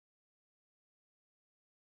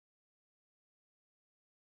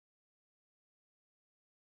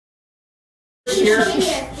here.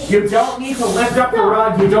 You don't need to lift up the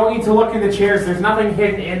rug. You don't need to look in the chairs. There's nothing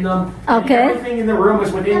hidden in them. Okay. Everything in the room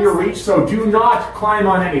is within your reach, so do not climb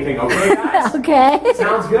on anything, okay, guys? Okay.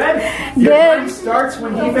 Sounds good? Your time starts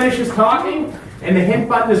when he finishes talking, and the hint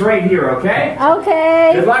button is right here, okay?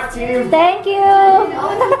 Okay. Good luck, team. Thank you.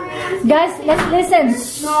 Guys, let's listen.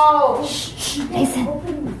 No. Listen.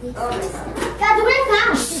 Dad, do it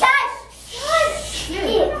now. Shush.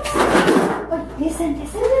 Listen.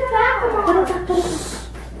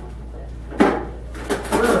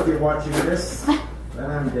 Well, if you're watching this,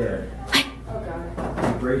 then I'm dead.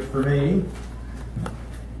 Great for me,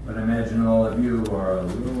 but I imagine all of you are a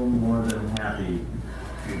little more than happy,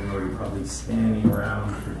 even though you're probably standing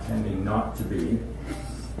around pretending not to be.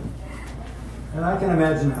 And I can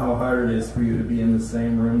imagine how hard it is for you to be in the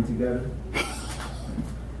same room together.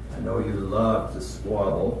 I know you love to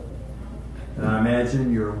squabble, and I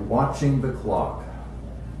imagine you're watching the clock,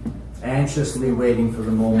 anxiously waiting for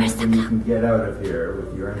the moment when you can get out of here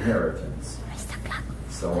with your inheritance.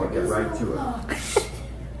 So I'll get right to it.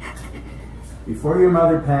 Before your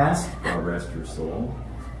mother passed, God rest her soul,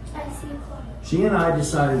 she and I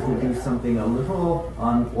decided to do something a little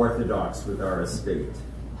unorthodox with our estate.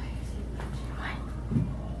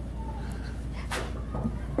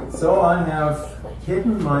 So I have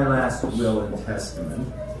hidden my last will and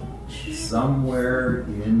testament somewhere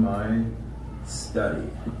in my study.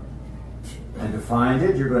 And to find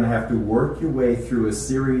it, you're going to have to work your way through a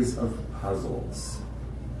series of puzzles.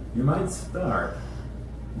 You might start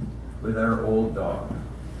with our old dog.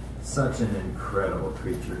 Such an incredible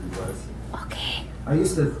creature he was. Okay. I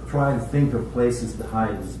used to try to think of places to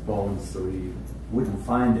hide his bones so he wouldn't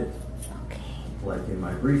find it. Okay. Like in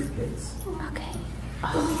my briefcase. Okay.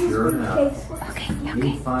 Sure enough, Okay.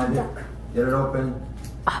 he'd find it, get it open,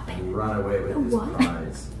 and run away with his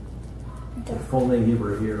prize. If only he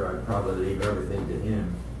were here, I'd probably leave everything to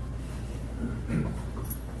him.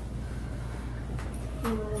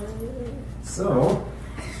 So,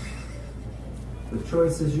 the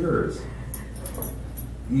choice is yours.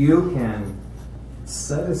 You can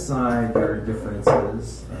set aside your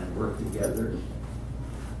differences and work together,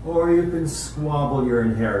 or you can squabble your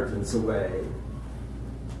inheritance away.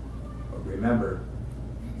 But remember,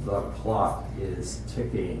 the clock is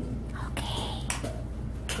ticking. Okay.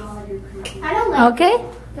 I don't like Okay.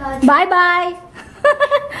 Bye-bye.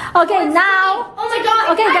 Okay, now. Oh my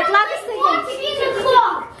god. Okay, the clock is ticking. The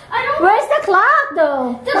clock. I don't. Where's the clock,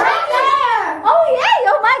 though? The clock there. Oh, yay.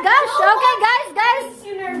 Oh, my gosh. Okay, guys.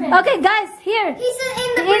 Okay, guys, here. He's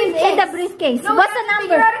in the briefcase. In the briefcase. No, What's the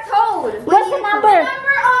number? Figure out a code. What's the number? The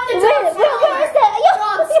number on the dog's Where is it?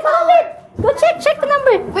 You found it. Go check the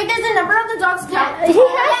number. Wait, there's a number on the dog's couch. He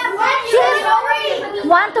has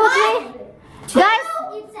 1, 2, 3. Guys.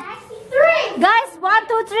 It's actually 3. Guys, 1,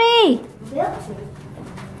 2, 3.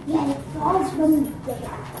 Yeah, it falls from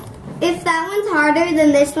there. If that one's harder,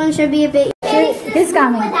 then this one should be a bit. He's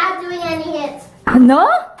coming. Without doing any hits. No?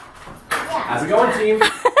 How's it going, team? We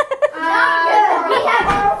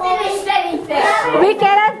haven't finished anything. We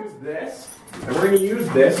cannot. Use this, and we're going to use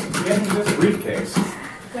this. We have to use this briefcase.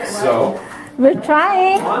 So, We're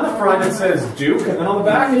trying. on the front it says Duke, and then on the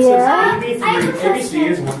back it Yeah. says ABC. ABC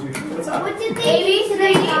is 1, 2, 3. What's up? What did they do to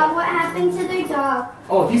their dog? What happened to their dog?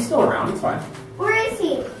 Oh, he's still around. It's fine. Where is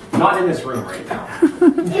he? Not in this room right now. Is he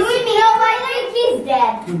mean? I think he's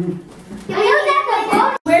dead.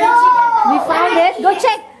 Where did she get We found it. Go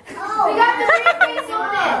check. We got the briefcase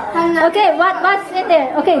on it. Okay, what's in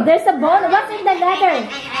there? Okay, there's a bone. What's in the letter?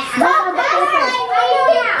 What's on the paper?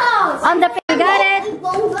 On the paper. Got it.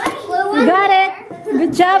 Got it.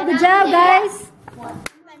 Good job, guys.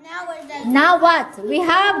 Now what? We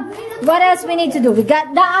have, what else we need to do? We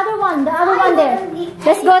got the other one there.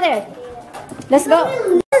 Let's go there. Let's go.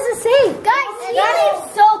 What does it say? Guys,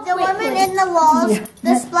 the woman in the walls,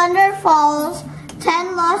 the splendor falls,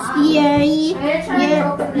 10 lost years,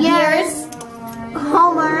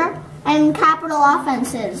 Homer, and capital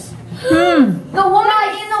offenses. Hmm. The woman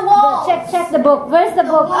in the wall. Check the book. Where's the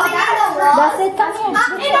book? Does it come here?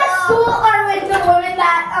 In our school or with the woman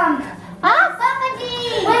that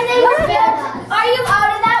somebody. When they were are you out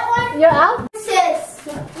of that one? You're out? Sis.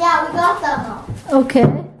 Yeah, we got them. Okay.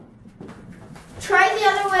 Try the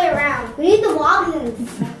other way around. We need the wagons.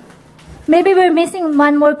 Maybe we're missing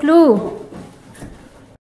one more clue.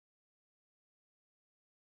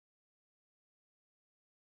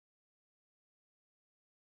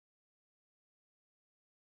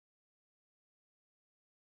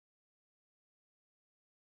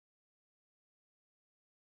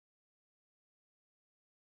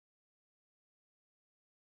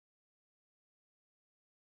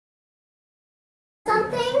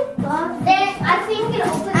 Something? I think you can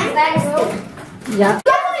open the bag. Yeah.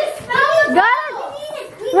 Got it.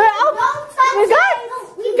 We're open. We got it.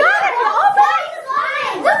 We got it. We're open.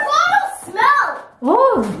 The bottle smells.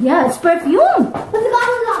 Oh, yeah, it's perfume. What's the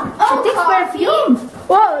bottle on? I think it's perfume.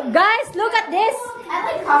 Whoa, guys, look at this.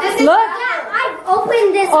 Look. I've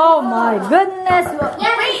opened this. Oh my goodness.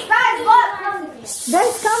 Yeah, wait, guys, look.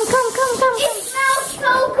 Guys, come. It smells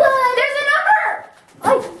so good. There's a number.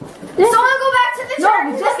 Someone go back to the No, church.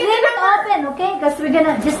 we just leave it open, okay? Because we're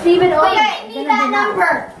gonna just leave it open. Okay, need that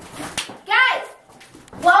number. Guys,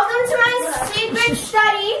 welcome to my secret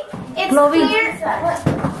study. It's Chloe. clear.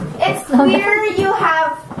 It's clear you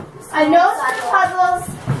have a nose for puzzles.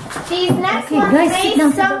 These next Okay, ones guys, may sit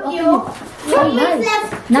down. stump you. Hey, guys.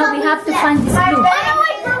 Now we have to find this I clue. bet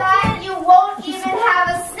that you won't even have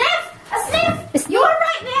a sniff. A sniff. You were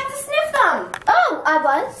right. We have to sniff them. Oh, I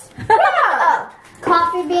was. Yeah.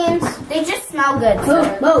 Coffee beans. They just smell good.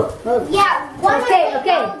 Move. Yeah. Okay.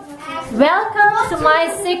 Welcome to my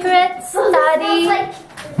secret study.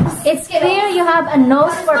 It's clear you have a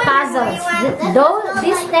nose for puzzles. Though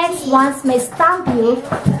these next ones may stump you,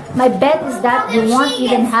 my bet is that you won't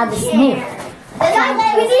even have a sniff. We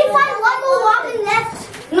need to find one more wobbly left.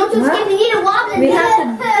 No, we need a wobbly We have to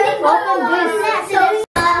open this.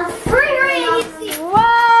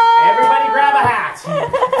 Whoa! Everybody grab a hat.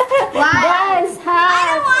 Guys,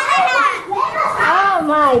 hat. Oh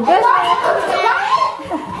my goodness.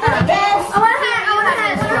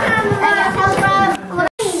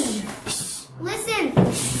 Listen.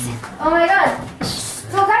 Oh my god.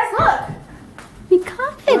 So guys, look. We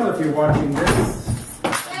got it. Well, if you're watching this,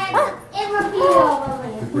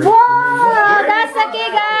 Whoa! That's the key,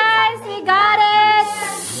 guys. We got it.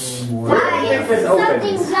 Keep this open.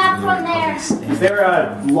 Something's got from there. Is there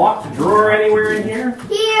a locked drawer anywhere in here?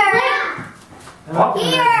 Here. Oh,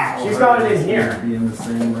 Here. she's got it in here. be in the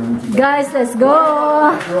same room together. Guys, let's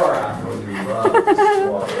go. Drawer out. You love to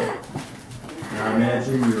swallow. Now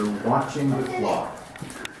imagine you're watching the clock.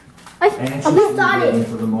 And We she's waiting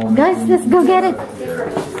for the moment Guys, when let's you go can get it. You're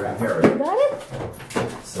a Harry. Got it?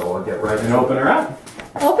 So I'll get right And open her up.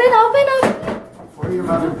 Open. Before your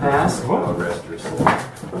mother passed, God rest her soul.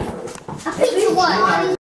 Which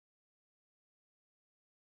one?